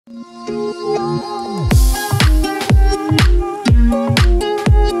Alright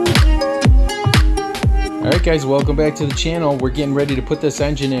guys, welcome back to the channel. We're getting ready to put this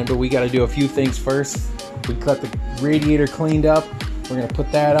engine in, but we got to do a few things first. We got the radiator cleaned up. We're going to put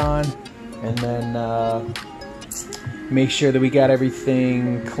that on and then make sure that we got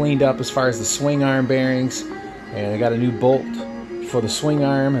everything cleaned up as far as the swing arm bearings. And I got a new bolt for the swing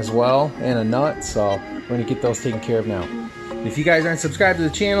arm as well and a nut, so we're going to get those taken care of now. If you guys aren't subscribed to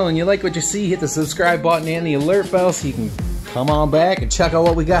the channel and you like what you see, hit the subscribe button and the alert bell so you can come on back and check out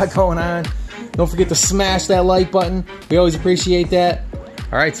what we got going on. Don't forget to smash that like button. We always appreciate that.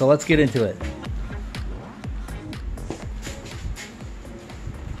 Alright, so let's get into it.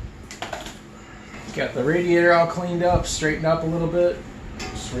 Got the radiator all cleaned up, straightened up a little bit.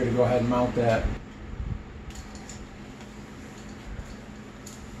 Just ready to go ahead and mount that.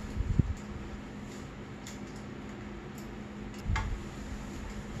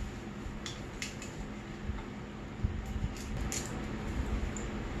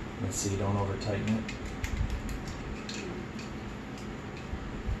 Let's see, don't over tighten it.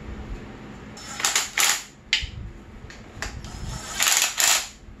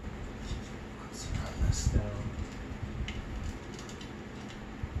 Let's run this down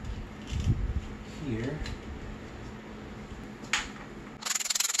here.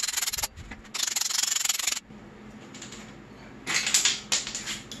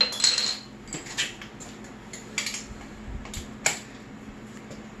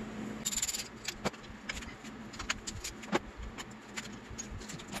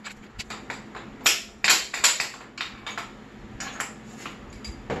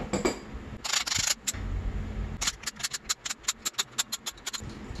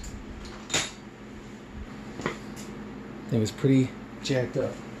 It was pretty jacked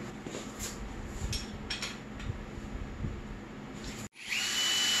up.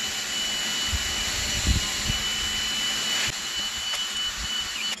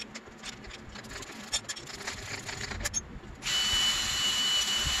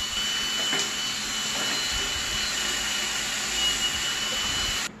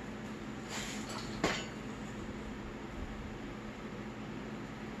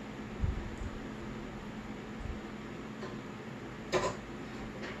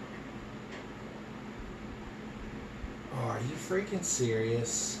 Are you freaking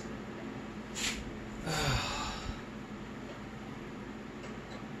serious?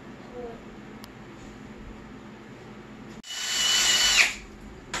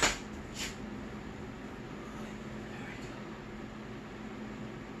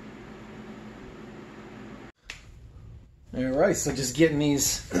 Alright, so just getting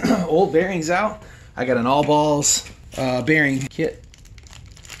these old bearings out. I got an all balls bearing kit.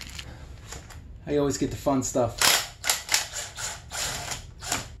 I always get the fun stuff.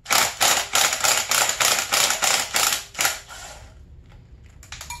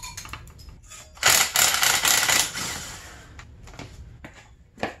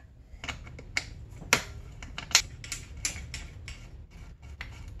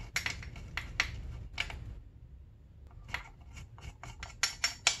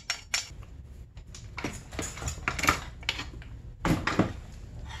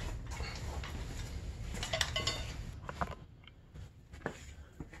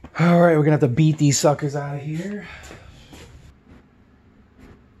 Alright, we're gonna have to beat these suckers out of here.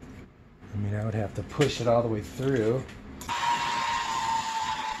 I mean, I would have to push it all the way through.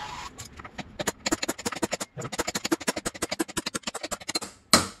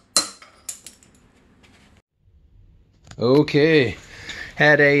 Okay,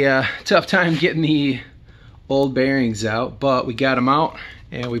 had a tough time getting the old bearings out, but we got them out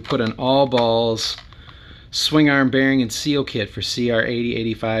and we put an all balls swing arm bearing and seal kit for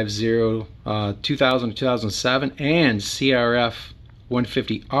CR85r 2000-2007 and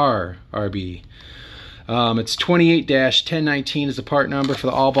CRF150R RB. It's 28-1019 is the part number for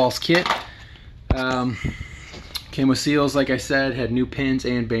the all balls kit. Came with seals, like I said, had new pins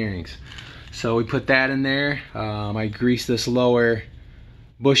and bearings. So we put that in there. I greased this lower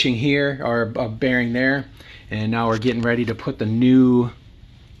bushing here, or bearing there, and now we're getting ready to put the new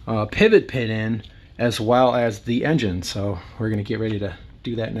pivot pin in, as well as the engine. So we're gonna get ready to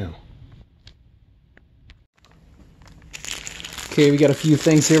do that now. Okay, we got a few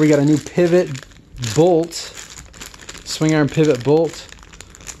things here. We got a new pivot bolt, swing arm pivot bolt,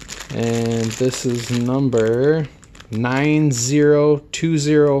 and this is number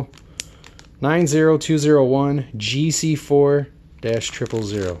 90201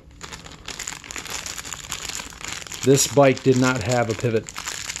 GC4-000. This bike did not have a pivot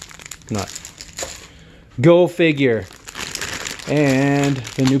nut. Go figure. And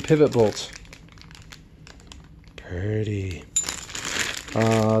the new pivot bolts. Pretty.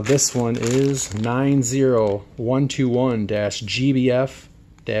 This one is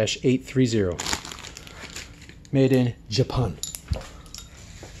 90121-GBF-830. Made in Japan.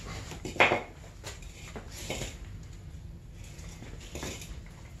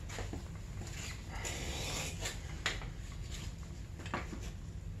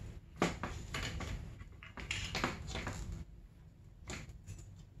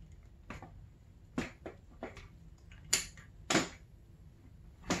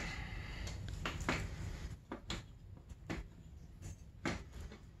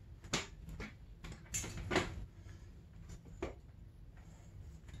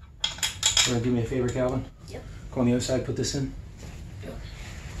 You want to do me a favor, Calvin? Yep. Go on the other side, put this in. Yep.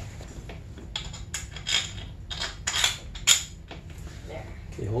 There.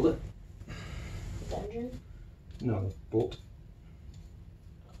 Okay, hold it. The engine? No, the bolt.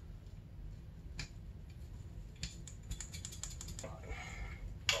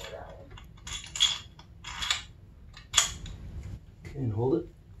 Okay, and hold it.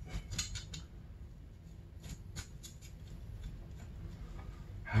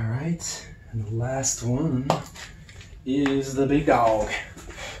 All right, and the last one is the big dog.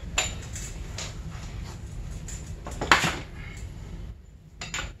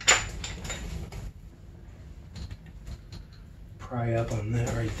 Pry up on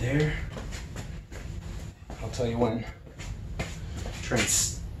that right there. I'll tell you when. Try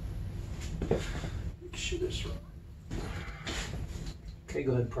and make sure this right. Okay,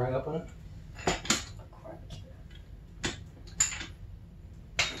 go ahead and pry up on it.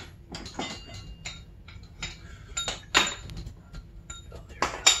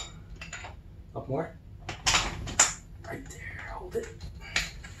 Up more. Right there, hold it.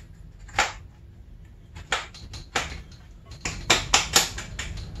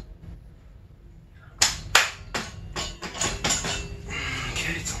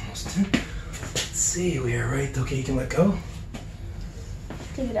 Okay, it's almost in. Let's see, we are right. Okay, you can let go.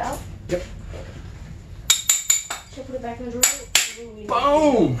 Take it out? Yep. Should I put it back in the drawer?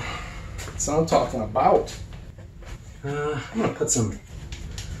 Boom! That's what I'm talking about. I'm gonna put some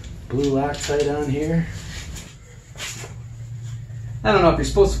blue Loctite on here. I don't know if you're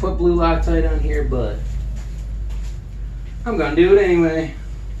supposed to put blue Loctite on here, but I'm gonna do it anyway.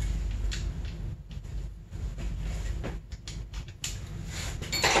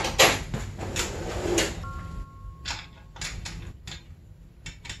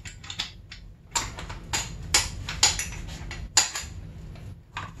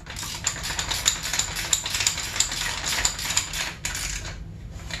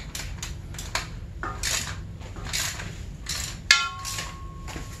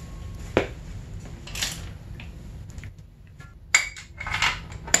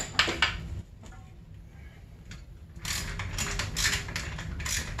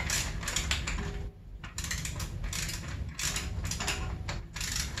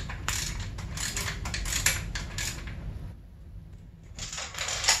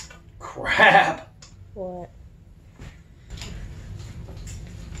 Crap! What?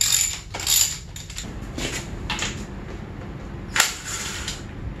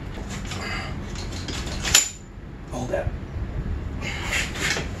 Hold that.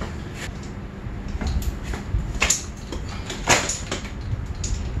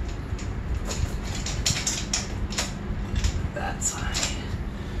 That's high.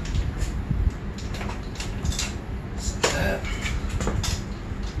 Set that.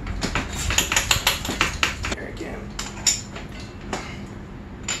 There again.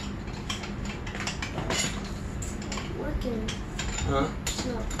 Working. Huh? It's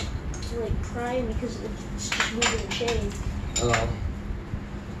not like prying because it's just moving the chain. Oh.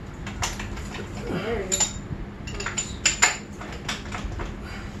 There it is.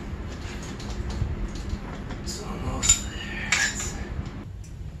 It's almost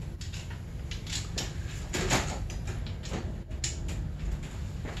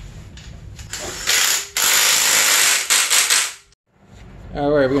there.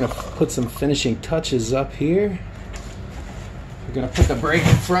 All right, we're gonna put some finishing touches up here. We're gonna put the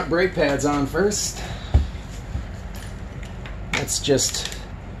front brake pads on first. That's just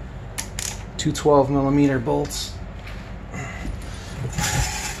two 12mm bolts.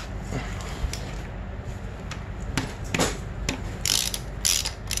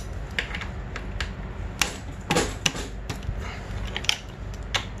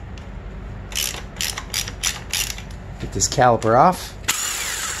 Get this caliper off.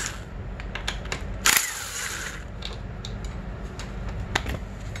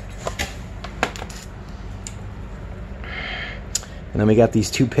 And then we got these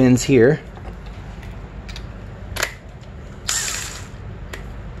 2 pins here.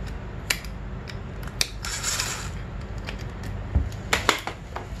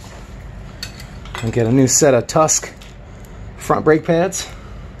 And get a new set of Tusk front brake pads.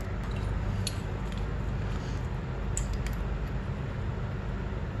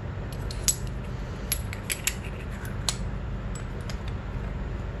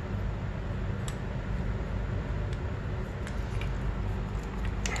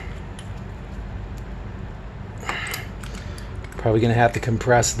 Probably gonna have to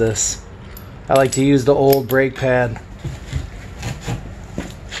compress this. I like to use the old brake pad.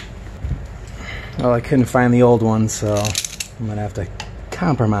 Well, I couldn't find the old one, so I'm gonna have to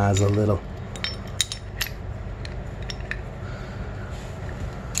compromise a little.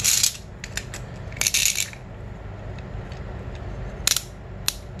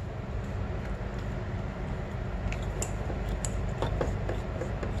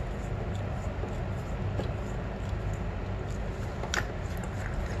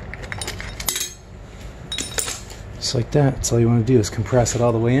 Just like that. That's all you want to do is compress it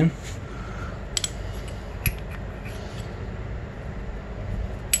all the way in.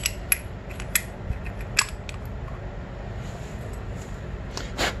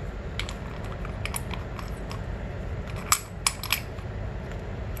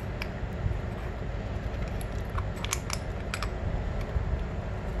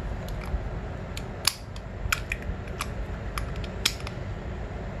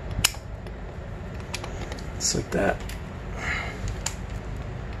 Just like that.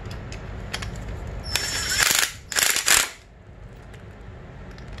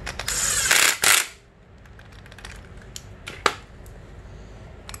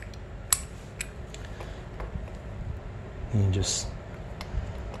 And you just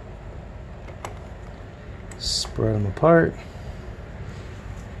spread them apart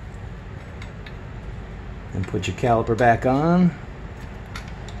and put your caliper back on.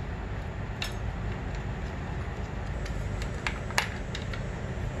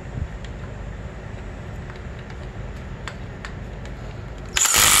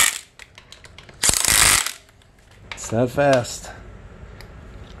 It's that fast.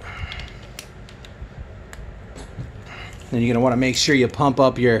 Then you're gonna want to make sure you pump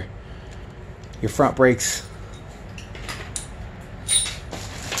up your front brakes.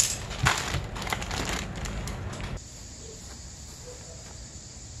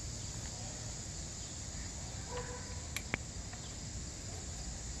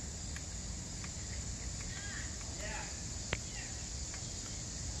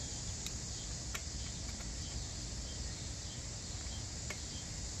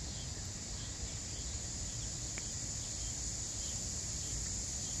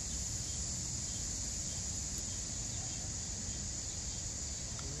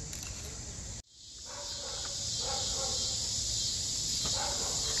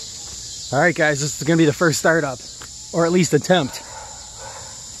 All right, guys, this is gonna be the first startup, or at least attempt.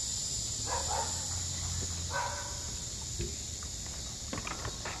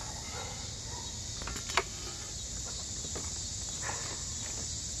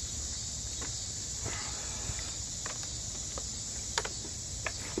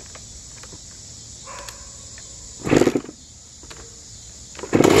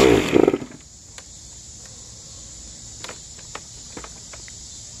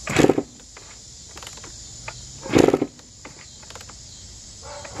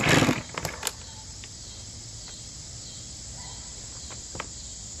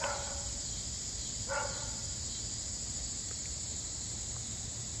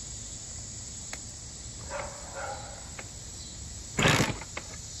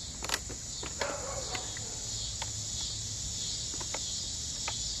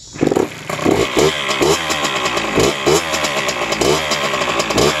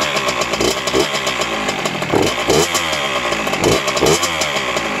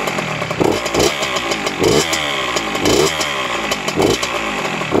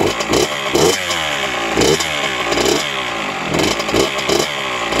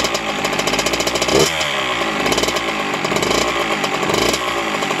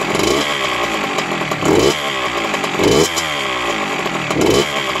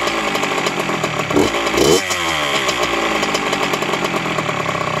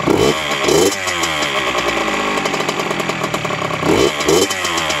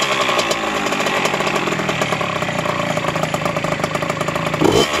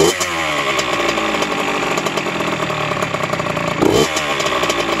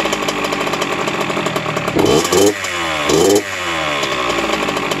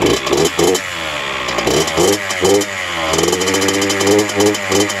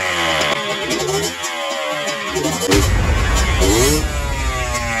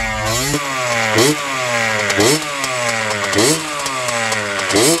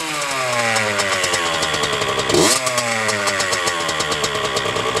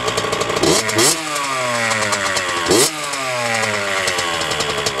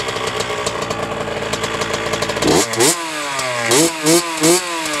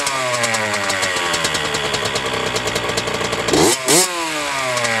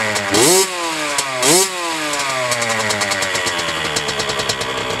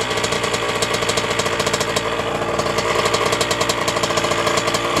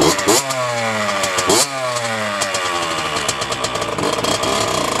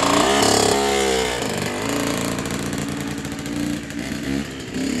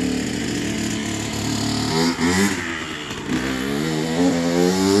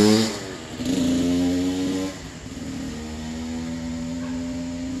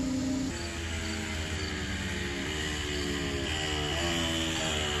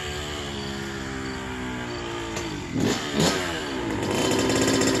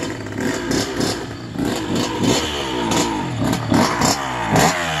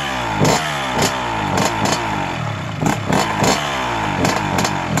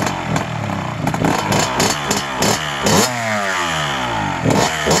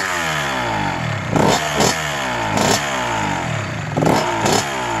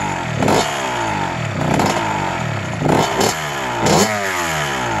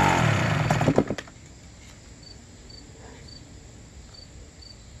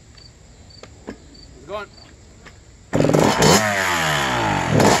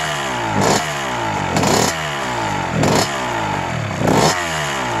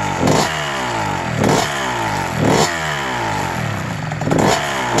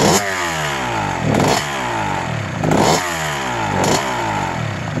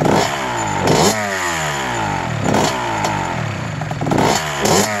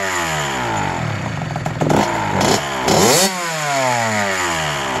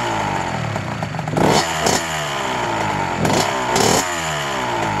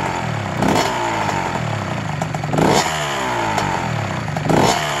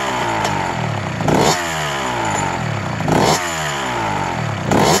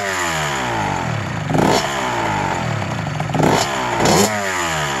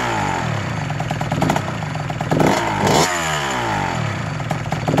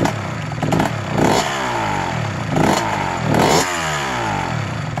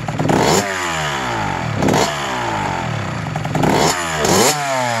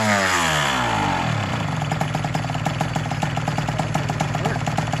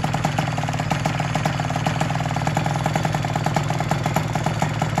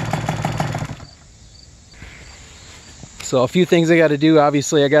 So a few things I got to do.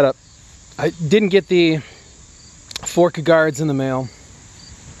 Obviously, I didn't get the fork guards in the mail,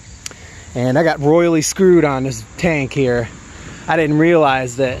 and I got royally screwed on this tank here. I didn't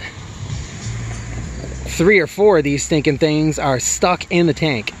realize that 3 or 4 of these stinking things are stuck in the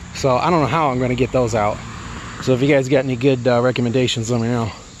tank. So I don't know how I'm going to get those out. So if you guys got any good recommendations, let me know.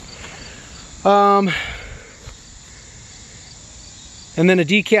 And then a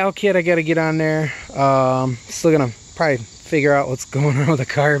decal kit I got to get on there. Still gonna probably figure out what's going on with the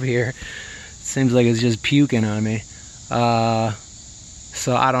carb here. It seems like it's just puking on me.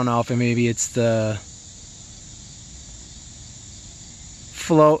 So I don't know if maybe it's the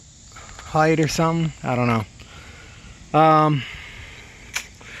float height or something. I don't know.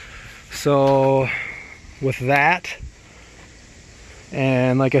 So with that,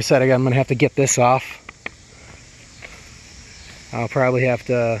 and like I said, I'm gonna have to get this off. I'll probably have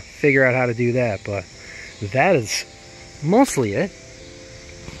to figure out how to do that, but that is mostly it.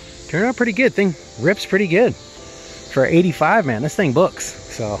 Turned out pretty good. Thing rips pretty good for 85, man. This thing books,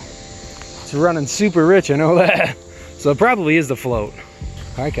 so it's running super rich. I know that. So it probably is the float.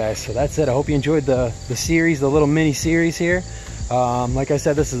 All right, guys. So that's it. I hope you enjoyed the series, the little mini series here. Like I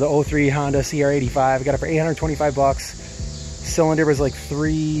said, this is the 03 Honda CR85. I got it for 825 bucks. Cylinder was like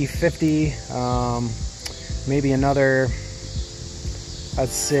 350. Maybe another, I'd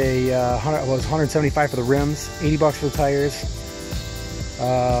say it was 175 for the rims, 80 bucks for the tires.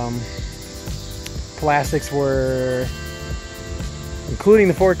 Plastics were, including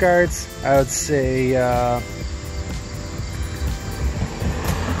the fork guards, I would say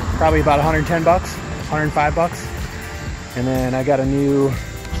probably about 110 bucks, 105 bucks. And then I got a new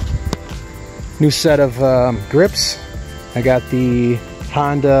set of grips. I got the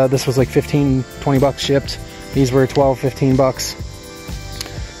Honda, this was like 15, 20 bucks shipped. These were 12, 15 bucks.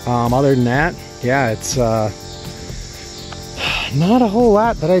 Other than that, yeah, it's not a whole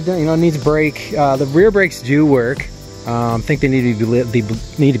lot that I do. You know, it needs brake. The rear brakes do work. I think they need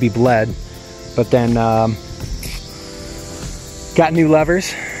to be bled. But then got new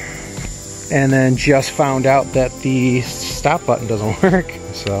levers, and then just found out that the stop button doesn't work.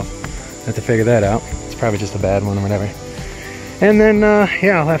 So I have to figure that out. It's probably just a bad one or whatever. And then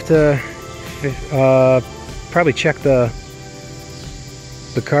yeah, I'll have to probably check the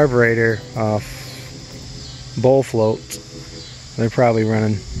carburetor bowl floats. They're probably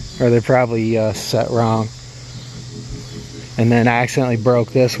running, or they're probably set wrong. And then I accidentally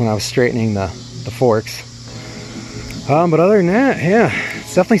broke this when I was straightening the forks. But other than that, yeah,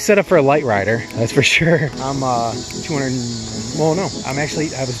 it's definitely set up for a light rider, that's for sure. I'm 200, well no, I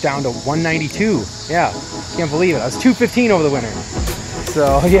was down to 192. Yeah, can't believe it. I was 215 over the winter.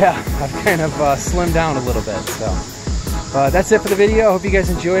 So yeah, I've kind of slimmed down a little bit. So that's it for the video. I hope you guys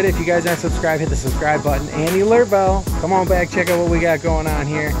enjoyed it. If you guys aren't subscribed, hit the subscribe button and the alert bell. Come on back, check out what we got going on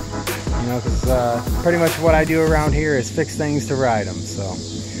here. You know, because pretty much what I do around here is fix things to ride them. So,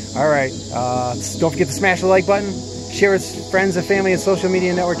 all right, don't forget to smash the like button, share with friends and family and social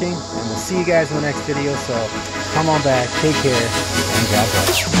media networking, and we'll see you guys in the next video. So come on back, take care, and God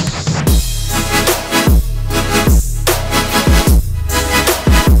bless.